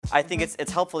I think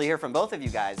it's helpful to hear from both of you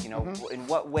guys. You know, in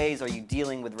what ways are you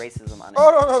dealing with racism on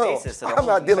No. basis that are I'm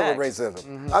not holding you dealing back? with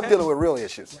racism. I'm dealing with real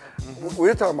issues.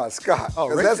 We're talking about Scott. Oh,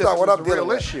 'cause that's not what racism I'm is a real dealing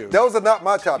with. issue. Those are not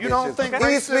my top issues. You don't think He's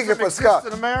racism speaking for exists Scott.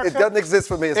 in America? It doesn't exist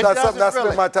for me. It's It not something doesn't I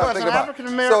spend my time really. thinking As an about.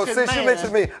 African-American So since you man,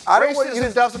 mentioned me, I don't want you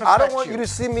racism doesn't to. I don't affect want you you. to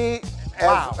see me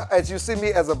Wow. as you see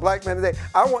me as a black man today.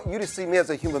 I want you to see me as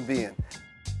a human being.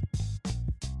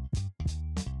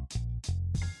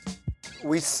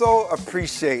 We so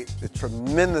appreciate the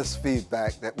tremendous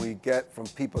feedback that we get from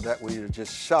people that we are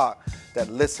just shocked that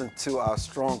listen to our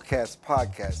StrongCast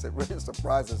podcast. It really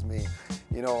surprises me.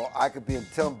 You know, I could be in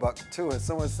Timbuktu and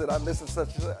someone said, I listened to such.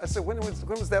 I said, when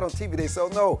was that on TV? They said, oh,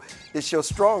 no, it's your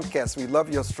StrongCast. We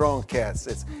love your StrongCast.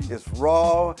 It's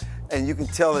raw, and you can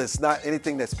tell it's not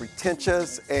anything that's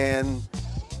pretentious, and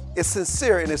it's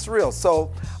sincere and it's real.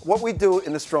 So what we do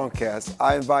in the StrongCast,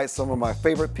 I invite some of my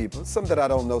favorite people, some that I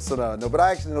don't know, some that I know, but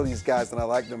I actually know these guys and I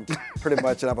like them pretty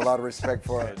much, and I have a lot of respect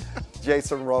for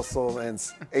Jason Russell and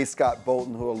A. Scott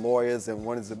Bolden, who are lawyers, and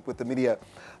one is with the media.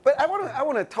 But I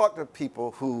want to talk to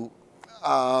people who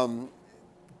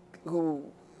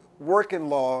work in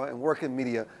law and work in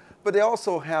media, but they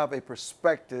also have a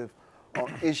perspective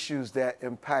on issues that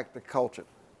impact the culture.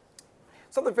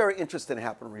 Something very interesting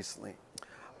happened recently.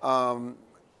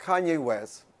 Kanye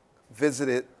West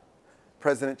visited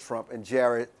President Trump and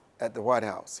Jared at the White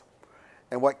House.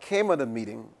 And what came of the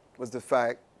meeting was the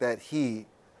fact that he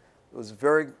was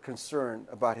very concerned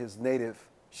about his native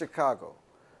Chicago,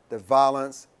 the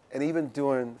violence, and even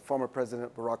during former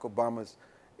President Barack Obama's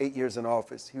 8 years in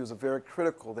office, he was very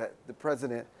critical that the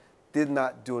president did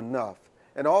not do enough.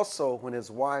 And also when his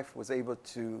wife was able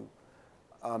to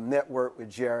network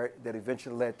with Jared, that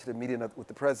eventually led to the meeting with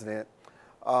the president,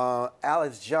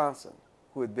 Alice Johnson,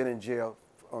 who had been in jail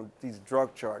on these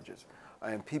drug charges,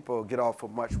 and people get off for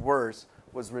much worse,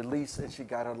 was released and she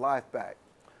got her life back.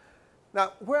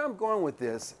 Now, where I'm going with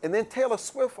this, and then Taylor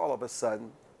Swift all of a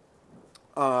sudden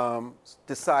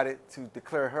decided to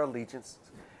declare her allegiance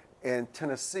in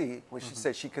Tennessee when she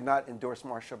said she could not endorse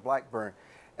Marsha Blackburn.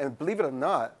 And believe it or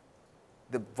not,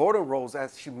 the voting rolls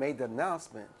as she made the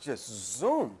announcement just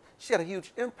zoomed. She had a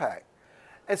huge impact.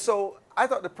 And so I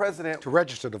thought the president... To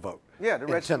register to vote. Yeah, to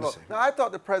register to vote. Tennessee. Now, I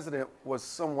thought the president was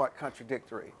somewhat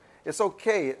contradictory. It's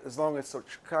okay as long as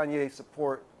Kanye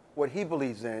support what he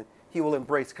believes in, he will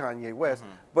embrace Kanye West,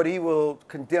 but he will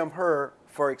condemn her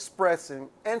for expressing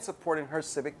and supporting her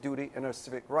civic duty and her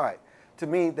civic right. To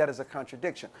me, that is a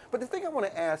contradiction. But the thing I want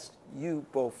to ask you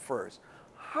both first,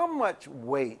 how much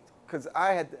weight, because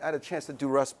I had a chance to do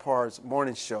Russ Parr's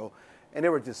morning show, and they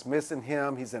were dismissing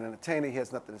him. He's an entertainer. He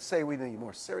has nothing to say. We need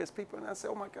more serious people. And I said,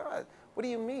 oh, my God, what do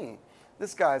you mean?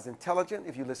 This guy is intelligent.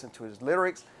 If you listen to his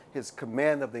lyrics, his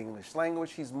command of the English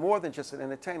language, he's more than just an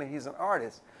entertainer. He's an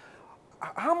artist.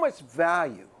 How much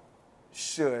value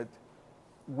should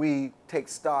we take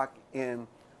stock in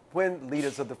when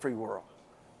leaders of the free world,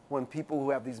 when people who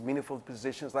have these meaningful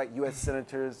positions like U.S.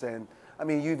 senators, and I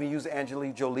mean, you even use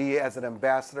Angelina Jolie as an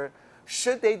ambassador,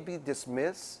 should they be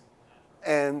dismissed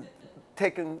and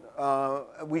taken,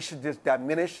 we should just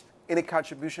diminish any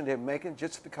contribution they're making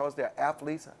just because they're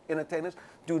athletes, entertainers?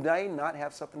 Do they not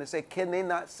have something to say? Can they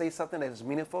not say something that is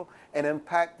meaningful and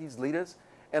impact these leaders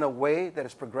in a way that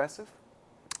is progressive?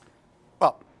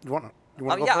 Well, you want to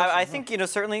go yeah, first? I think,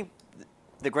 certainly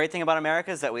the great thing about America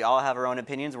is that we all have our own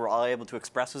opinions. We're all able to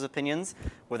express those opinions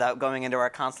without going into our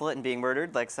consulate and being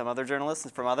murdered like some other journalists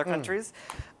from other countries.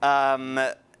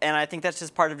 And I think that's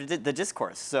just part of the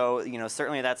discourse. So,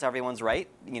 certainly that's everyone's right.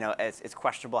 It's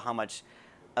questionable how much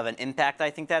of an impact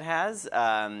I think that has.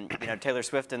 Taylor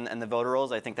Swift and the voter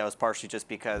rolls, I think that was partially just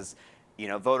because,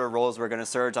 voter rolls were going to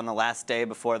surge on the last day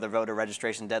before the voter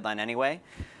registration deadline anyway.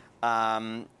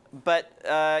 But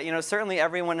certainly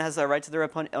everyone has a right to their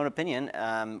own opinion.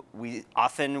 We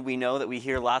know that we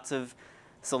hear lots of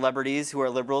celebrities who are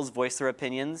liberals voice their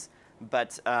opinions,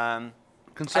 but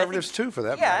conservatives too, for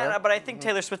that matter. Yeah, but I think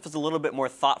Taylor Swift was a little bit more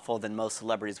thoughtful than most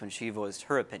celebrities when she voiced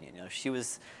her opinion. She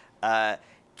was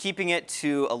keeping it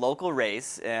to a local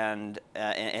race, and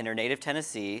in her native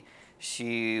Tennessee,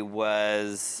 she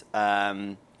was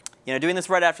doing this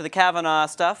right after the Kavanaugh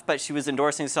stuff, but she was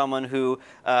endorsing someone who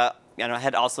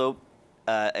had also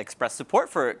expressed support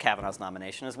for Kavanaugh's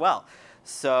nomination as well.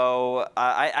 So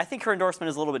I think her endorsement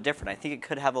is a little bit different. I think it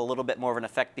could have a little bit more of an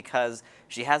effect because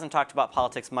she hasn't talked about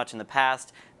politics much in the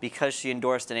past, because she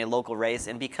endorsed in a local race,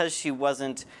 and because she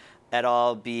wasn't at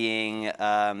all being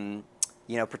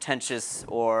pretentious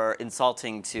or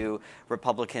insulting to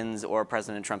Republicans or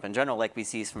President Trump in general, like we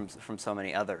see from so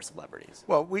many other celebrities.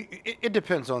 Well, it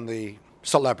depends on the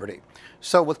celebrity.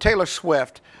 So with Taylor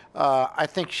Swift, I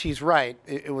think she's right.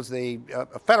 It was a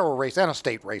federal race and a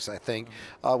state race, I think,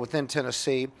 within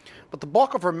Tennessee. But the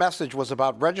bulk of her message was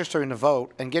about registering to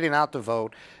vote and getting out to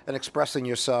vote and expressing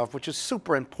yourself, which is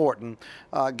super important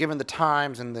given the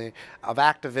times and of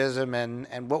activism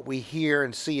and what we hear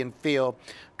and see and feel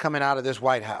coming out of this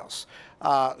White House.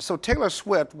 So Taylor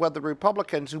Swift, whether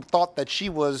Republicans who thought that she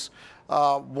was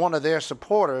one of their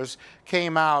supporters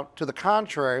came out to the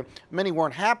contrary, many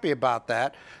weren't happy about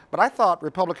that. But I thought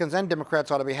Republicans and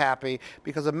Democrats ought to be happy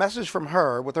because a message from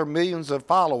her, with her millions of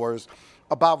followers,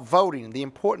 about voting, the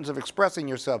importance of expressing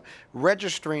yourself,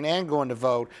 registering and going to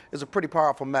vote, is a pretty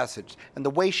powerful message. And the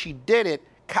way she did it,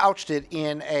 couched it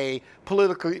in a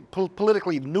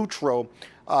politically neutral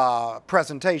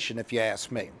presentation, if you ask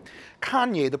me.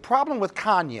 Kanye, the problem with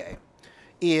Kanye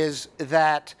is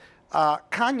that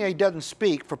Kanye doesn't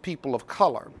speak for people of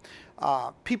color.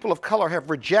 People of color have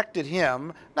rejected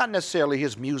him, not necessarily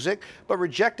his music, but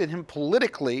rejected him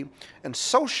politically and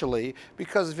socially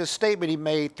because of his statement he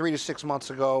made 3 to 6 months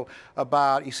ago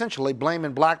about essentially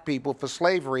blaming black people for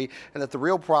slavery and that the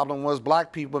real problem was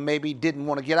black people maybe didn't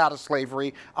want to get out of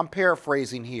slavery. I'm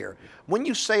paraphrasing here. When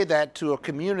you say that to a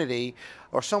community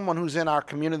or someone who's in our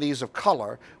communities of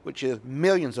color, which is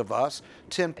millions of us,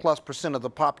 10+% of the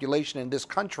population in this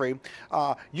country,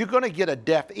 you're going to get a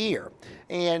deaf ear.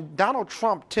 And Donald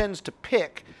Trump tends to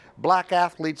pick black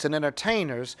athletes and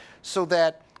entertainers so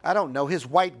that, I don't know, his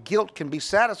white guilt can be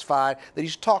satisfied that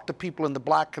he's talked to people in the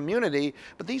black community,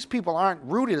 but these people aren't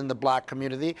rooted in the black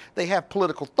community. They have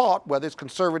political thought, whether it's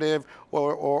conservative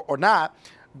or not,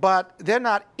 but they're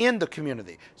not in the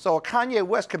community. So Kanye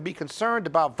West can be concerned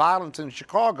about violence in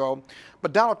Chicago,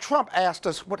 but Donald Trump asked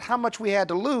us how much we had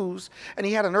to lose, and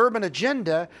he had an urban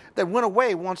agenda that went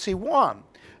away once he won.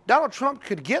 Donald Trump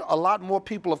could get a lot more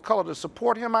people of color to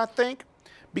support him, I think,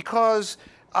 because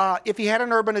if he had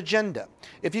an urban agenda,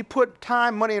 if he put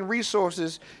time, money, and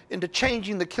resources into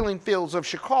changing the killing fields of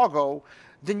Chicago,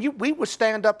 then we would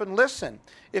stand up and listen.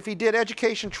 If he did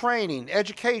education,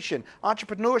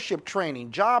 entrepreneurship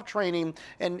training, job training,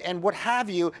 and what have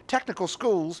you, technical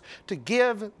schools, to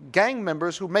give gang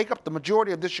members who make up the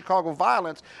majority of this Chicago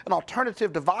violence an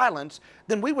alternative to violence,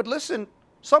 then we would listen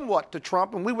somewhat to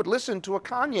Trump, and we would listen to a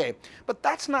Kanye. But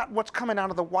that's not what's coming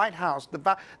out of the White House.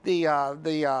 The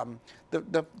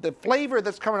flavor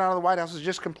that's coming out of the White House is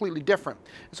just completely different.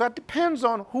 So it depends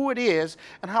on who it is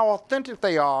and how authentic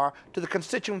they are to the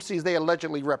constituencies they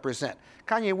allegedly represent.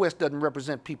 Kanye West doesn't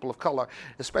represent people of color,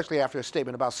 especially after a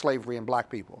statement about slavery and black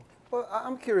people. Well,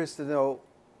 I'm curious to know,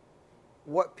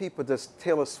 what people does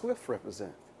Taylor Swift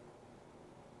represent?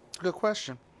 Good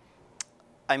question.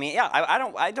 I mean, yeah,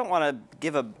 I don't want to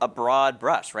give a broad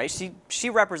brush, right? She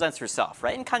represents herself,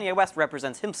 right? And Kanye West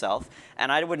represents himself,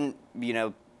 and I wouldn't,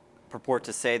 purport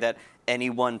to say that any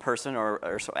one person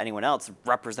or anyone else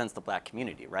represents the black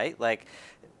community, right? Like,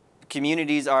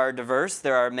 communities are diverse.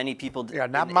 There are many people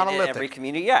in every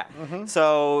community. Yeah. Mm-hmm.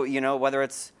 So, whether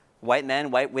it's white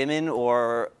men, white women,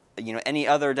 or, any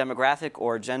other demographic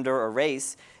or gender or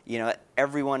race,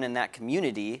 everyone in that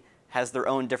community has their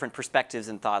own different perspectives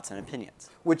and thoughts and opinions.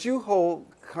 Would you hold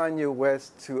Kanye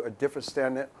West to a different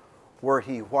standard were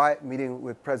he white, meeting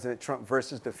with President Trump,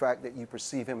 versus the fact that you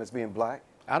perceive him as being black?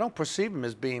 I don't perceive him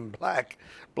as being black.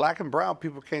 Black and brown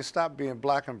people can't stop being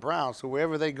black and brown. So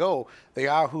wherever they go, they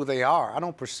are who they are. I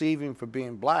don't perceive him for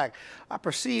being black. I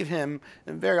perceive him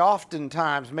very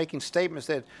oftentimes making statements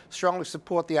that strongly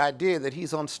support the idea that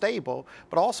he's unstable,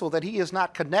 but also that he is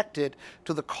not connected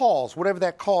to the cause, whatever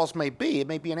that cause may be. It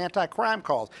may be an anti-crime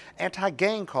cause,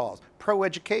 anti-gang cause,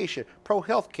 pro-education,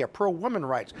 pro-healthcare, pro-women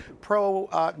rights,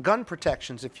 pro-gun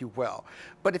protections, if you will.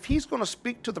 But if he's going to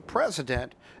speak to the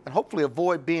president and hopefully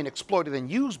avoid being exploited and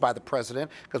used by the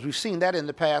president, because we've seen that in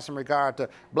the past in regard to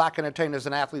black entertainers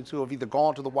and athletes who have either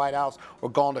gone to the White House or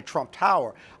gone to Trump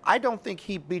Tower, I don't think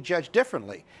he'd be judged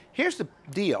differently. Here's the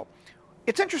deal.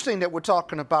 It's interesting that we're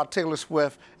talking about Taylor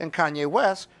Swift and Kanye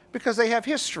West because they have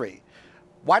history.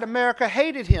 White America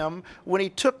hated him when he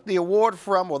took the award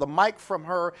from, or the mic from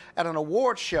her at an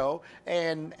award show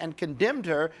and condemned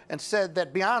her and said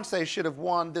that Beyonce should have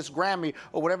won this Grammy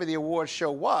or whatever the award show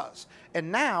was.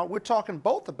 And now we're talking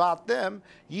both about them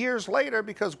years later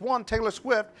because, one, Taylor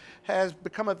Swift has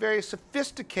become a very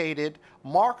sophisticated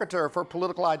marketer for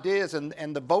political ideas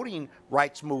and the voting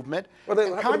rights movement. Well,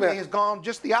 and Kanye has gone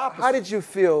just the opposite. How did you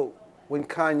feel when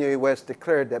Kanye West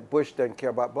declared that Bush doesn't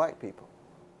care about black people?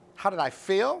 How did I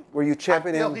feel? Were you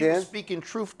championing him then? He was speaking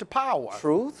truth to power.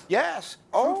 Truth? Yes,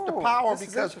 truth to power,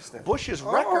 because Bush's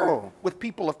record with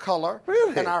people of color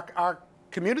and our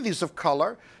communities of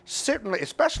color, certainly,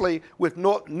 especially with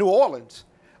New Orleans,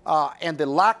 and the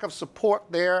lack of support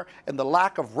there and the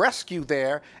lack of rescue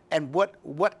there and what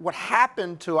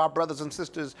happened to our brothers and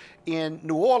sisters in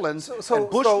New Orleans. So, and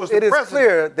Bush so was the it is president.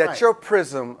 clear that Right. your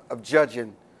prism of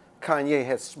judging Kanye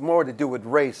has more to do with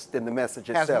race than the message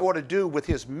itself. has more to do with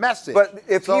his message. But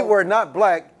if he So, were not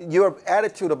black, your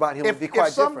attitude about him would be quite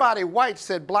if somebody white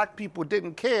said black people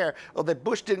didn't care or that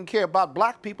Bush didn't care about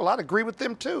black people, I'd agree with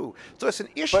them too. So it's an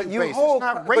issue different. based. It's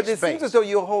not race But it seems based. as though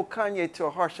you hold Kanye to a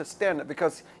harsher standard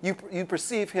because you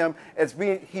perceive him as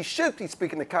being, he should be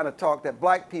speaking the kind of talk that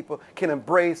black people can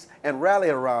embrace and rally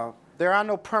around. There are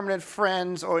no permanent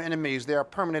friends or enemies. There are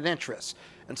permanent interests.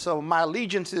 And so my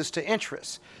allegiance is to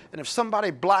interests. And if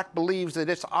somebody black believes that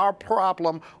it's our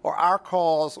problem or our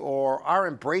cause or our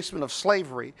embracement of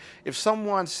slavery, if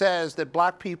someone says that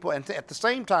black people, and at the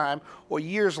same time or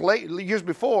years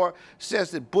before,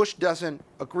 says that Bush doesn't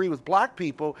agree with black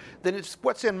people, then it's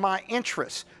what's in my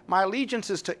interest. My allegiance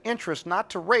is to interest, not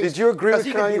to race. Did you agree with because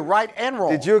he can be Kanye? right and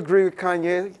wrong. Did you agree with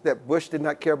Kanye that Bush did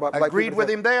not care about I black agreed people? with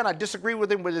him there, and I disagree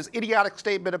with him with his idiotic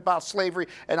statement about slavery,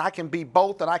 and I can be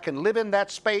both, and I can live in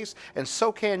that space, and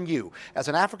so can you. As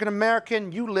an African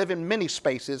American, you live in many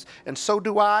spaces, and so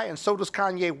do I, and so does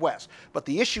Kanye West. But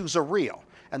the issues are real,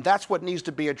 and that's what needs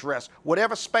to be addressed,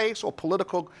 whatever space or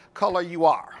political color you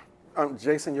are.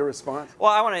 Jason, your response?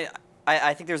 Well,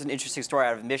 I think there's an interesting story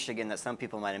out of Michigan that some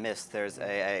people might have missed. There's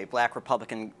a black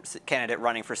Republican candidate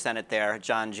running for Senate there,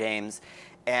 John James,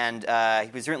 and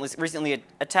he was recently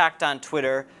attacked on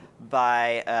Twitter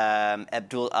by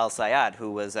Abdul al-Sayed,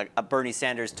 who was a Bernie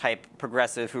Sanders type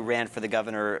progressive who ran for the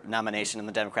governor nomination in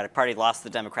the Democratic Party, lost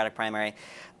the Democratic primary,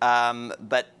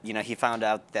 but he found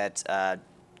out that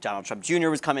Donald Trump Jr.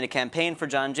 was coming to campaign for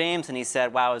John James, and he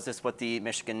said, "Wow, is this what the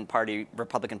Michigan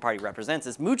Republican Party represents?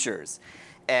 Is moochers?"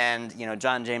 And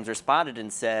John James responded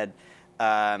and said,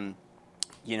 I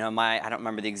don't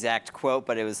remember the exact quote,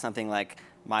 but it was something like,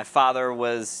 "My father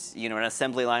was, an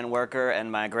assembly line worker,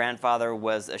 and my grandfather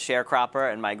was a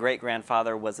sharecropper, and my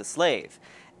great-grandfather was a slave."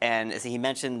 And as he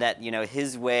mentioned that,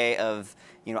 his way of,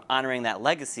 honoring that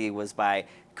legacy was by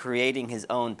creating his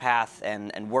own path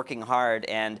and working hard.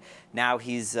 And now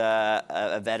he's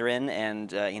a veteran,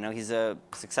 and he's a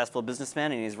successful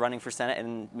businessman, and he's running for Senate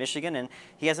in Michigan, and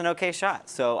he has an okay shot.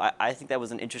 So I think that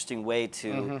was an interesting way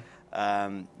to,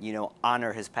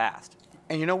 honor his past.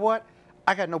 And you know what?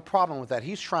 I got no problem with that.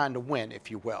 He's trying to win, if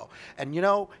you will. And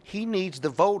he needs the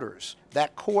voters,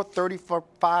 that core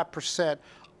 35%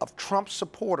 of Trump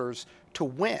supporters, to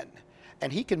win.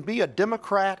 And he can be a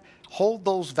Democrat, hold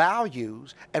those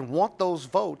values, and want those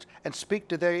votes, and speak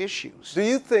to their issues. Do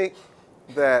you think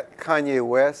that Kanye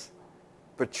West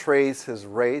betrays his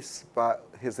race by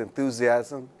his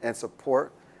enthusiasm and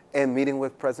support and meeting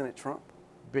with President Trump?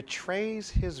 Betrays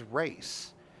his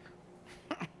race?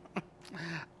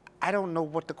 I don't know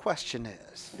what the question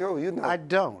is. Yo, you know. I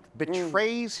don't.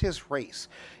 Betrays his race.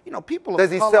 People.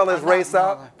 Does he of color sell his are race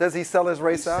not- out? Does he sell his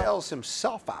race He out? sells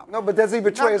himself out. No, but does he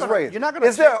betray his race? You're not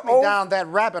going to take me down that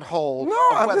rabbit hole No,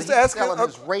 of I'm whether just he's asking- selling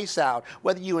his race out,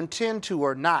 whether you intend to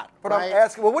or not. But right? I'm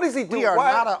asking, well, what does he do? We are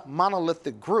Why? not a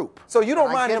monolithic group. So you don't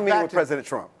And I mind get him meeting back with to- President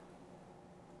Trump?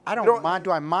 I don't, don't- mind.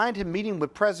 Do I mind him meeting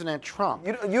with President Trump?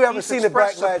 You haven't He's seen the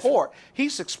expressed backlash. support.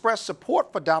 He's expressed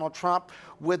support for Donald Trump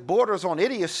with borders on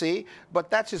idiocy,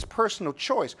 but that's his personal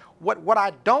choice. What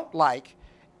I don't like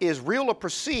is real or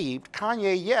perceived,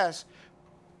 Kanye, yes,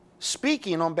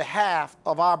 speaking on behalf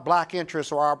of our black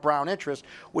interests or our brown interests,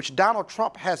 which Donald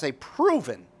Trump has a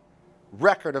proven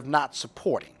record of not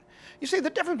supporting. You see, the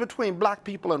difference between black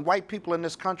people and white people in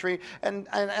this country, and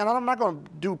I'm not going to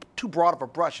do too broad of a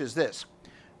brush, is this,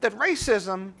 that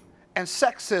racism and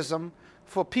sexism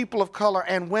for people of color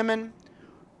and women,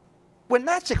 when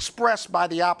that's expressed by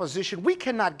the opposition, we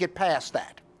cannot get past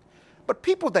that. But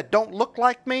people that don't look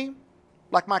like me,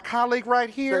 like my colleague right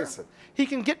here, Jason. he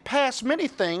can get past many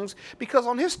things because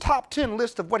on his top 10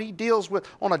 list of what he deals with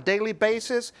on a daily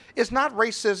basis is not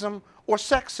racism or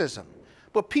sexism,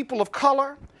 but people of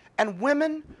color and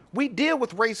women. We deal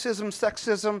with racism,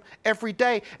 sexism every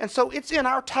day, and so it's in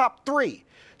our top 3.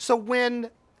 So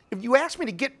if you ask me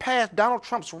to get past Donald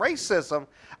Trump's racism,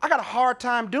 I got a hard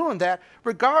time doing that,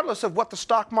 regardless of what the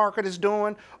stock market is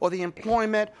doing, or the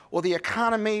employment, or the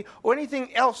economy, or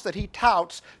anything else that he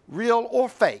touts, real or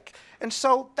fake. And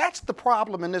so that's the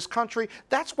problem in this country.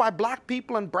 That's why black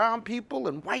people and brown people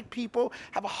and white people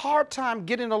have a hard time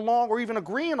getting along or even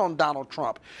agreeing on Donald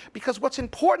Trump. Because what's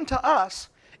important to us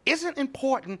isn't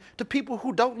important to people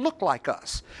who don't look like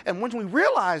us. And when we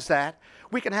realize that,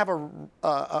 we can have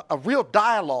a real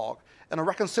dialogue and a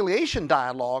reconciliation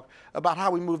dialogue about how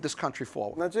we move this country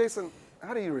forward. Now, Jason,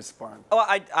 how do you respond? Oh,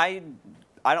 I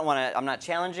I don't want to. I'm not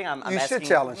challenging. I'm You asking, should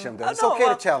challenge him, though. It's no, okay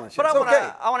to challenge him. But It's okay.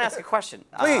 I want to ask a question.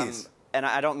 Please. And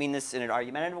I don't mean this in an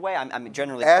argumentative way. I'm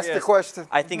generally Ask curious. the question.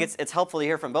 I think it's helpful to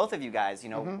hear from both of you guys. You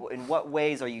know, in what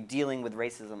ways are you dealing with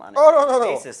racism on a Oh, no.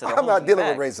 basis? that are I'm not holding you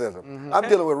dealing back? with racism. I'm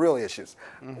dealing with real issues.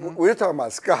 We're talking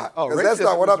about Scott. Oh, 'cause that's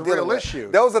not what racism I'm is a real dealing with.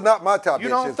 issue. Those are not my top You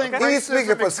issues. don't think He's racism speaking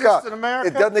for exists Scott. in America?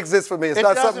 It doesn't exist for me. It's It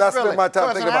not something I doesn't spend really. my time So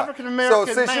as thinking an about. African-American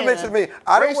So since you man, mentioned me,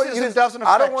 I don't want you racism doesn't to.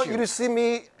 I don't affect want you you. to see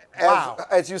me Wow.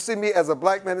 as you see me as a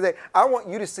black man today. I want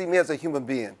you to see me as a human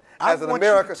being, I as an want you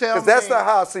to American, tell because that's me- not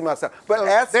how I see myself. But So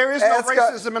ask, there is no ask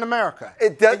Scott- racism in America.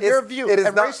 It does. In your it's- view, it is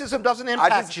and not, racism doesn't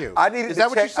impact you. I needed Is to that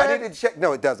what you check. said? I needed to check.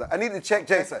 No, it doesn't. I need to check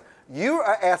Jason. You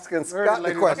are asking Heard it, Scott the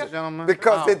ladies question and gentlemen.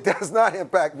 because Wow. it does not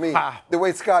impact me Wow. the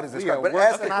way Scott is We described. are But worse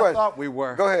ask the than I question. thought we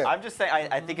were. Go ahead. I'm just saying.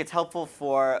 I think it's helpful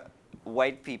for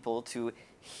white people to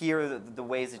hear the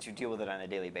ways that you deal with it on a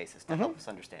daily basis to help us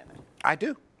understand it. I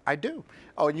do.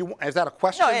 Oh, is that a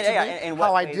question to me? in what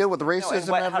how I ways- deal with no,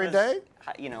 racism how every does- day?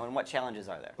 You know, and what challenges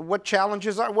are there? What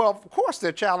challenges are? Well, of course, there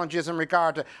are challenges in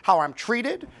regard to how I'm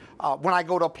treated when I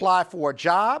go to apply for a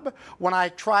job, when I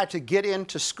try to get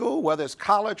into school, whether it's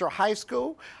college or high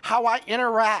school, how I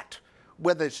interact,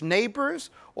 whether it's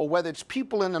neighbors or whether it's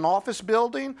people in an office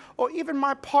building or even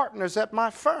my partners at my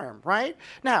firm, right?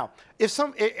 Now,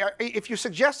 if you're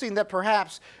suggesting that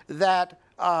perhaps that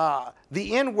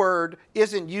the N-word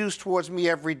isn't used towards me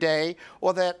every day,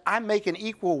 or that I make an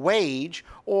equal wage,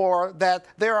 or that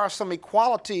there are some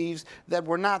equalities that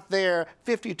were not there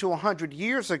 50 to 100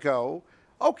 years ago,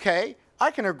 okay, I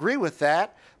can agree with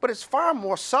that, but it's far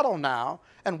more subtle now,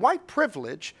 and white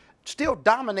privilege still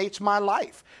dominates my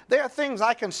life. There are things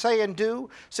I can say and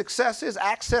do. Success is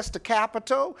access to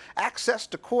capital, access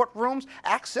to courtrooms,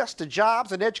 access to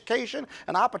jobs and education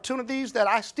and opportunities that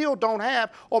I still don't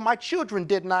have or my children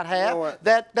did not have, what?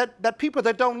 that people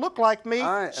that don't look like me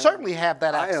certainly have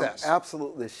that access. I am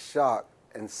absolutely shocked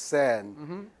and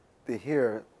saddened to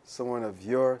hear someone of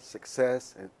your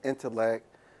success and intellect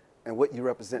and what you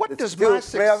represent. What does my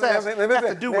success have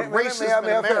to do with racism in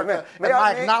America and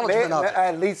my acknowledgement of it? May I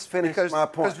at least finish my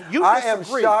point? Because you I am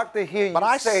disagree, shocked to hear but you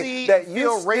I say that you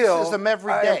feel still racism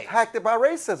every are day. impacted by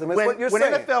racism. Is When what you're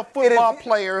saying. NFL football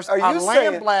players are you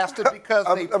saying- lambasted because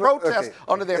they protest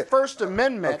under their First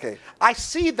Amendment, Okay. I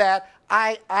see that.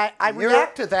 I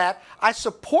react to that. I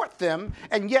support them,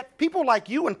 and yet people like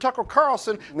you and Tucker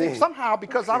Carlson think somehow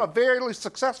because I'm a very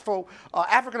successful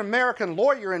African-American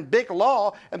lawyer in big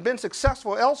law and been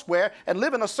successful elsewhere and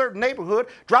live in a certain neighborhood,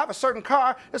 drive a certain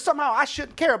car, that somehow I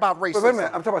shouldn't care about racism. Wait a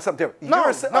minute, I'm talking about something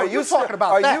different. You're talking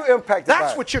about that. Are you impacted by it?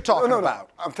 That's what you're talking about.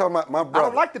 I'm talking about my brother. I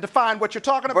don't like to define what you're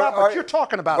talking about, but you're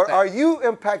talking about but that. Are you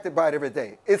impacted by it every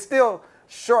day? It still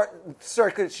short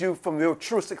circuits you from your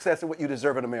true success and what you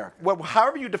deserve in America. Well,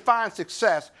 however you define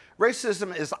success,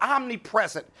 racism is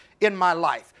omnipresent in my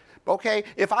life. Okay,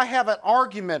 if I have an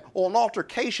argument or an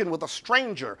altercation with a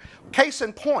stranger, case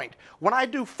in point, when I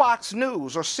do Fox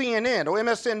News or CNN or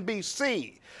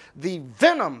MSNBC, the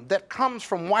venom that comes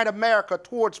from white America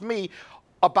towards me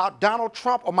about Donald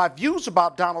Trump or my views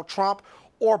about Donald Trump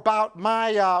or about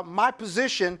my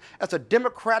position as a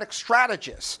Democratic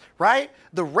strategist, right?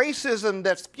 The racism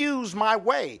that spews my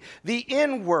way, the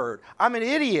N-word, I'm an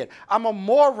idiot, I'm a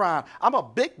moron, I'm a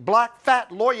big black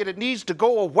fat lawyer that needs to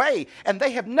go away, and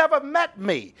they have never met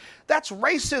me. That's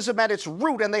racism at its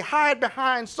root, and they hide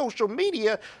behind social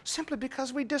media simply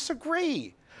because we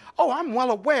disagree. Oh, I'm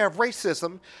well aware of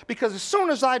racism because as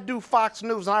soon as I do Fox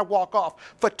News and I walk off,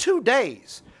 for 2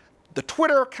 days, the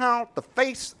Twitter account,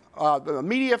 the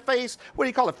media face, what do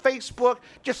you call it, Facebook,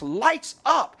 just lights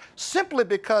up simply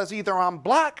because either I'm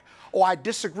black or I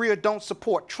disagree or don't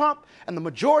support Trump, and the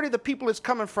majority of the people it's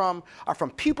coming from are from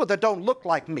people that don't look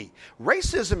like me.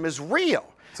 Racism is real.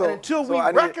 And until we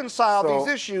reconcile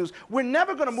these issues, we're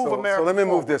never going to move America forward.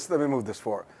 So let me move this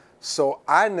forward. So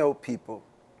I know people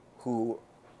who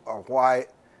are white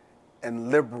and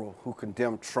liberal who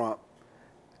condemn Trump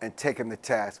and take him to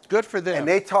task. Good for them. And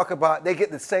they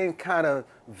get the same kind of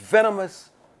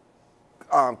venomous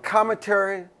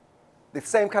commentary, the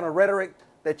same kind of rhetoric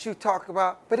that you talk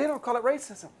about, but they don't call it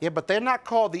racism. Yeah, but they're not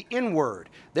called the N-word.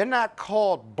 They're not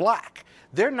called black.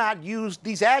 They're not used,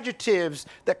 these adjectives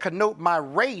that connote my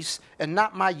race and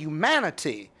not my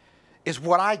humanity is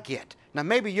what I get. Now,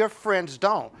 maybe your friends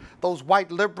don't, those white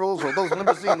liberals or those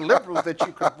limousine liberals that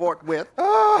you comport with,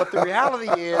 but the reality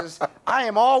is I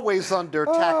am always under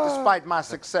attack despite my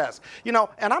success. You know,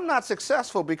 and I'm not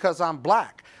successful because I'm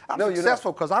black. I'm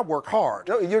successful because I work hard.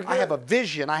 No, you're good. I have a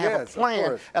vision, I have a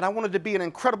plan, and I wanted to be an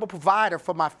incredible provider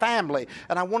for my family,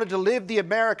 and I wanted to live the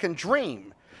American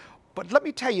dream. But let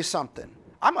me tell you something.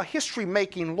 I'm a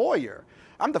history-making lawyer.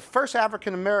 I'm the first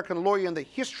African-American lawyer in the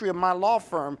history of my law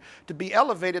firm to be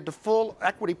elevated to full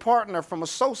equity partner from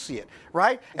associate,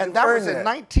 right? And that was in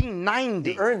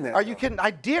 1990. You earned that. Are you kidding?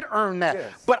 I did earn that.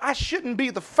 Yes. But I shouldn't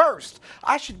be the first.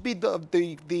 I should be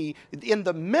the in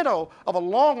the middle of a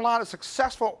long line of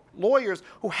successful lawyers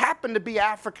who happen to be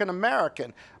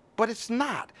African-American. But it's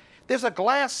not. There's a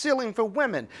glass ceiling for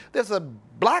women. There's a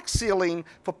black ceiling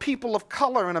for people of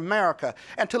color in America.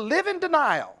 And to live in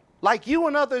denial, like you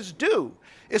and others do,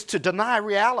 is to deny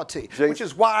reality, which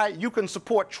is why you can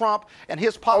support Trump and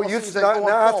his policies. Now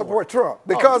I support Trump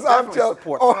because I'm just.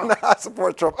 Now I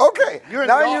support Trump. Okay. You're in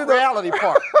the alt-reality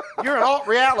part. You're in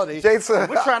alt-reality. Jason,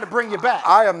 we're trying to bring you back.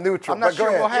 I am neutral. I'm not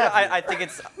sure we'll have you.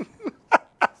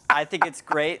 I think it's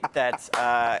great that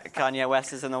Kanye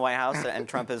West is in the White House and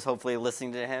Trump is hopefully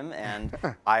listening to him. And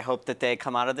I hope that they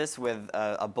come out of this with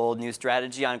a bold new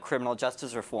strategy on criminal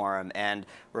justice reform and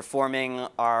reforming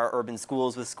our urban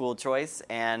schools with school choice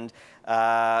and,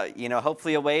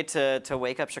 hopefully a way to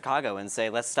wake up Chicago and say,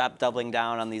 let's stop doubling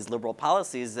down on these liberal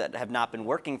policies that have not been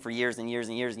working for years and years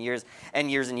and years and years and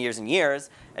years and years and years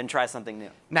and try something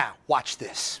new. Now, watch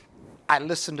this. I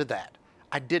listened to that.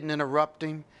 I didn't interrupt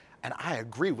him. And I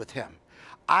agree with him.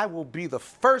 I will be the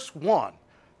first one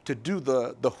to do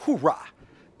the hoorah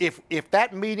if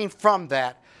that meeting from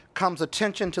that comes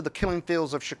attention to the killing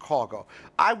fields of Chicago.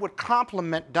 I would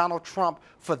compliment Donald Trump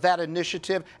for that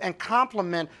initiative and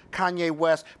compliment Kanye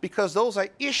West because those are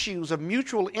issues of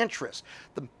mutual interest.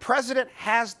 The president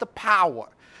has the power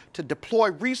to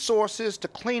deploy resources to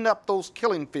clean up those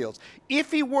killing fields.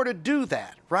 If he were to do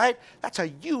that, right, that's a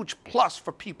huge plus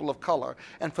for people of color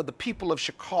and for the people of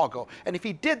Chicago. And if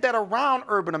he did that around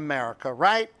urban America,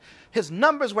 right, his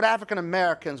numbers with African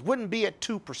Americans wouldn't be at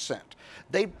 2%.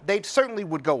 They certainly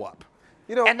would go up.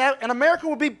 And America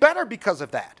would be better because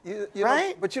of that,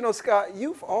 right? But Scott,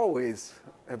 you've always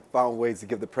found ways to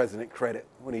give the president credit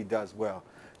when he does well.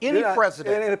 Any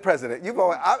president. You've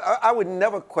always, I would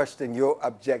never question your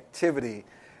objectivity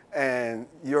and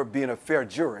your being a fair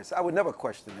jurist. I would never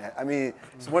question that. I mean,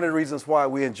 it's one of the reasons why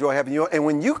we enjoy having you on. And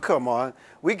when you come on,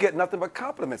 we get nothing but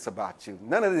compliments about you.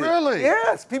 None of this. Really?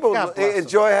 Yes. People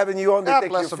enjoy having you on. They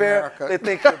think you're fair. America. They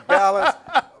think you're balanced.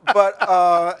 But,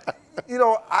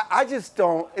 I just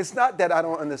don't. It's not that I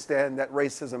don't understand that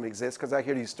racism exists because I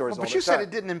hear these stories all the time. But you said it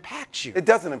didn't impact you. It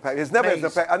doesn't impact. It's never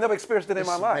impacted. I never experienced it in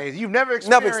my life. Amazing. You've never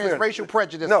experienced racial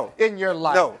prejudice in your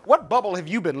life. No. What bubble have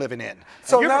you been living in?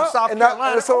 So you're now, from South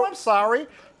Carolina. I'm sorry.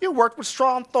 You worked with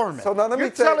Strong Thurmond. So now let me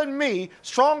You're telling me,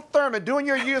 Strong Thurmond, doing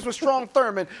your years with Strong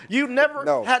Thurmond, you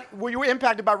never were you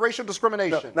impacted by racial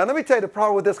discrimination? Now let me tell you the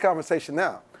problem with this conversation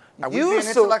now. Are we being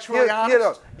intellectually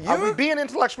honest? Are we being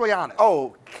intellectually honest?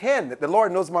 Oh, the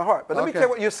Lord knows my heart. But let me tell you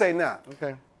what you're saying now.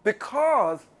 Okay.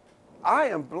 Because I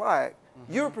am black,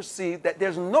 you're perceived that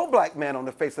there's no black man on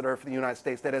the face of the earth in the United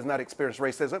States that has not experienced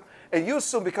racism. And you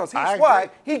assume because he's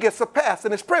white, he gets a pass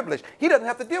and is privileged. He doesn't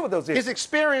have to deal with those issues. His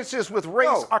experiences with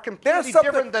race are completely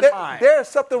different than mine. There's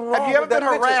something wrong with that. Have you ever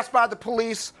been harassed by the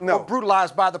police or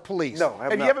brutalized by the police? No, I have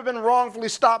not. Have you ever been wrongfully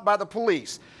stopped by the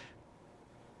police?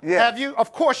 Yes. Have you?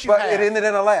 Of course you have. But it ended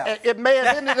in a laugh. It may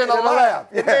have ended in a laugh.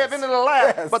 It may have ended in a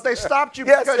laugh. Yes. But they stopped you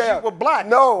because you were black.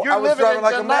 No, You're I was living driving in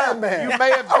like denial. a madman. You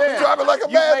may have been. I was driving like a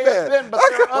madman. You may have been, but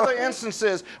there are other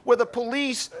instances where the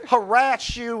police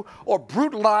harass you or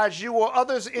brutalize you or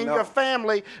others in your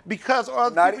family because of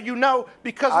other people you know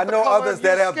because of the color others of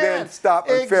your that have skin. been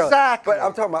stopped unfairly. Exactly. But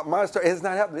I'm talking about my story. It has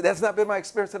not happened. That's not been my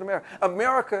experience in America.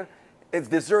 America it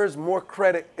deserves more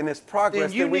credit in its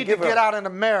progress then than we give it. You need to get out in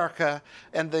America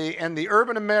and the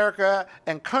urban America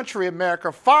and country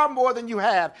America far more than you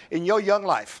have in your young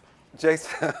life.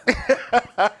 Jason.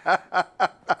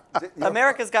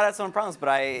 America's got its own problems, but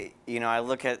I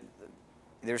look at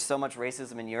there's so much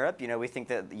racism in Europe. We think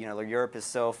that Europe is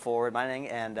so forward-minded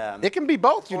and it can be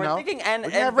both. And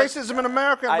we have racism in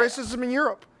America and racism in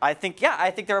Europe. I think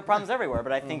there are problems everywhere,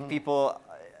 but I think people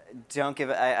don't give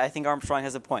it. I think Armstrong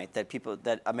has a point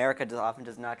that America often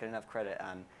does not get enough credit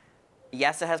on.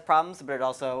 Yes, it has problems, but it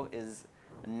also is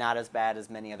not as bad as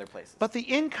many other places. But the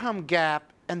income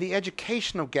gap and the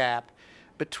educational gap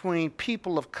between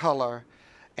people of color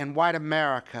and white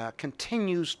America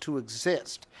continues to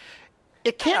exist.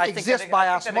 It can't exist by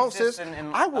osmosis.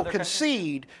 I will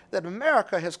concede that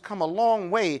America has come a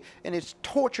long way in its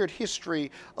tortured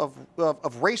history of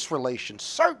race relations.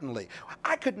 Certainly.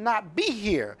 I could not be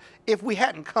here if we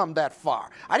hadn't come that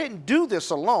far. I didn't do this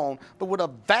alone, but with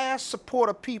a vast support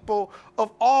of people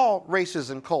of all races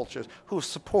and cultures who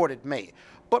supported me.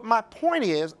 But my point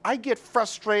is, I get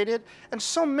frustrated, and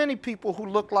so many people who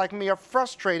look like me are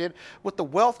frustrated with the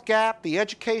wealth gap, the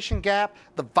education gap,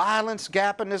 the violence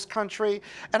gap in this country.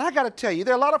 And I got to tell you,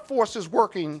 there are a lot of forces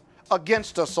working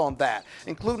against us on that,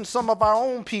 including some of our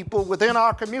own people within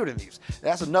our communities.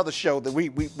 That's another show that we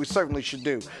certainly should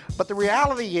do. But the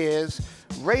reality is,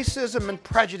 racism and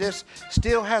prejudice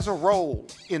still has a role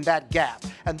in that gap.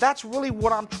 And that's really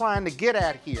what I'm trying to get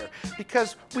at here,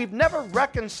 because we've never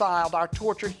reconciled our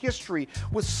tortured history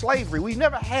with slavery. We've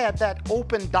never had that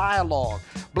open dialogue.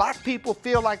 Black people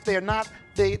feel like they're not,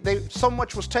 so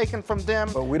much was taken from them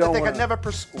that they could never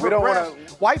progress.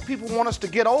 White people want us to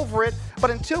get over it,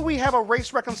 but until we have a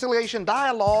race reconciliation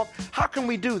dialogue, how can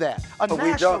we do that?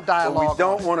 National dialogue. But we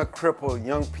don't want to cripple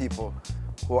young people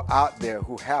who are out there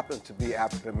who happen to be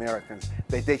African Americans.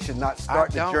 They should not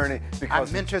start the journey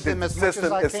because the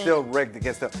system is still rigged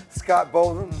against them. Scott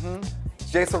Bolden,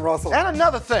 Jason Russell. And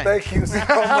another thing. Thank you so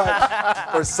much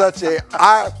for such a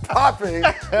eye-popping.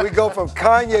 We go from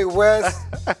Kanye West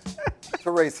to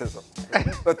racism.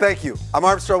 But thank you. I'm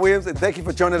Armstrong Williams, and thank you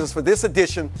for joining us for this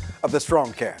edition of the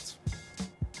StrongCast.